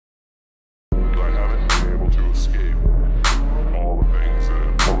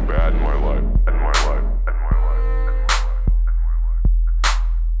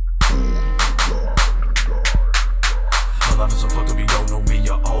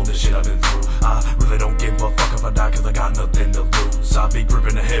cause I got nothing to lose. I be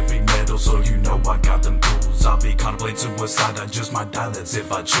gripping the heavy metal, so you know I got them tools. I be contemplating suicide, I just might die, that's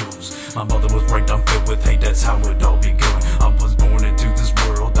if I choose. My mother was raped, I'm filled with hate, that's how it all begun. I was born into this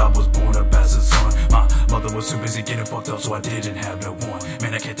world, I was born a bastard son. My mother was too busy getting fucked up, so I didn't have no one.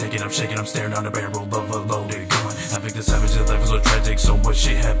 Man, I can't take it, I'm shaking, I'm staring down the barrel of a loaded gun. I think the savage life was so tragic, so much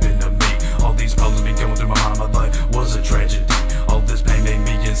shit happened to me. All these problems be going through my mind, my life was a tragedy. All this pain made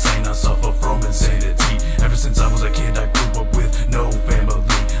me insane, I suffer from insanity. Ever since I was a kid, I grew up with no family.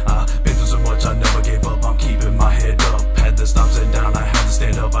 I've been through so much, I never gave up, I'm keeping my head up. Had to stop, sit down, I had to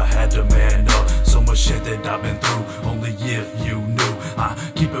stand up, I had to man up. So much shit that I've been through, only if you knew. I'm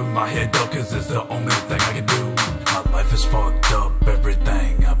keeping my head up, cause it's the only thing I can do. My life is fucked up,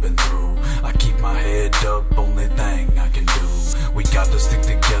 everything I've been through. I keep my head up, only thing I can do. We gotta stick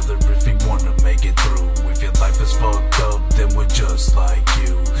together if we wanna make it through. If your life is fucked up, then we're just like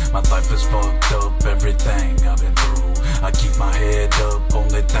you. My life is fucked up, everything I've been through. I keep my head up,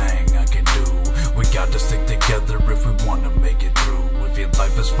 only thing I can do. We gotta stick together if we wanna make it through. If your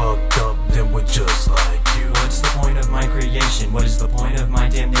life is fucked up, then we're just like you. What's the point of my creation? What is the point of my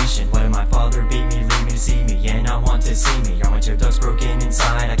damnation? Why did my father beat me, leave me to see me, and not want to see me? Are my chip ducts broken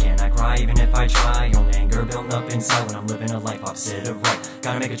inside? I cannot cry even if I try. Only anger building up inside when I'm living a life opposite of right.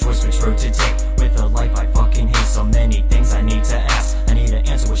 Gotta make a choice which road to take. With a life I fucking hate, so many things I need to ask. I need to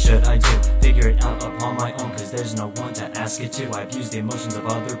answer, what should I do? Figure it out upon my own, cause there's no one to ask it to. I've used the emotions of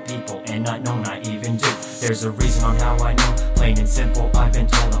other people and not known I even do. There's a reason on how I know, plain and simple, I've been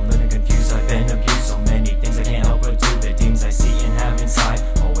told. I'm living confused, I've been abused. So many things I can't help but do. The demons I see and have inside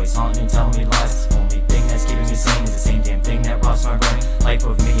always haunt and tell me lies. Only thing that's keeping me sane is the same damn thing that rots my brain. Life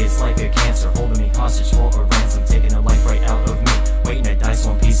of me is like a cancer, holding me hostage for a ransom, taking a life right out of me, waiting to die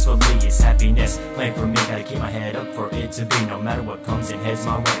so peacefully. It's happiness playing for me, gotta keep my head up for it to be. No matter what comes and heads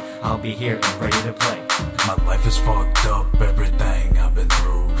my way, I'll be here and ready to play. My life is fucked up, everything I've been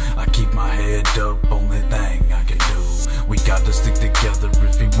through. I keep my head up, only thing I can do. We gotta stick together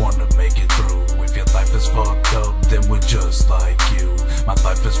if we wanna make it through. If your life is fucked up, then we're just like you. My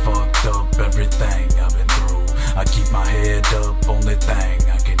life is fucked up, everything I've been through. I keep my head up, only thing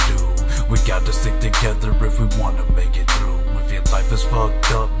I can do. We gotta stick together if we wanna make it through. If your life is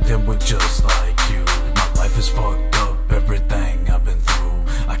fucked up, then we're just like you. My life is fucked up, everything I've been through.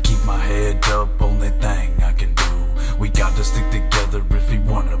 I keep my head up, only thing I can do. We gotta stick together if we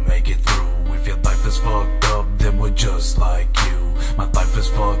wanna make it through. If your life is fucked up, then we're just like you. My life is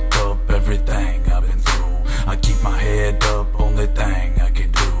fucked up, everything I've been through. I keep my head up, only thing I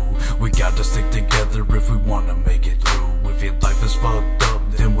can do. We gotta stick together if we wanna make it through. If your life is fucked up,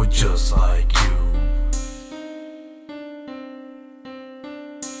 then we're just like you.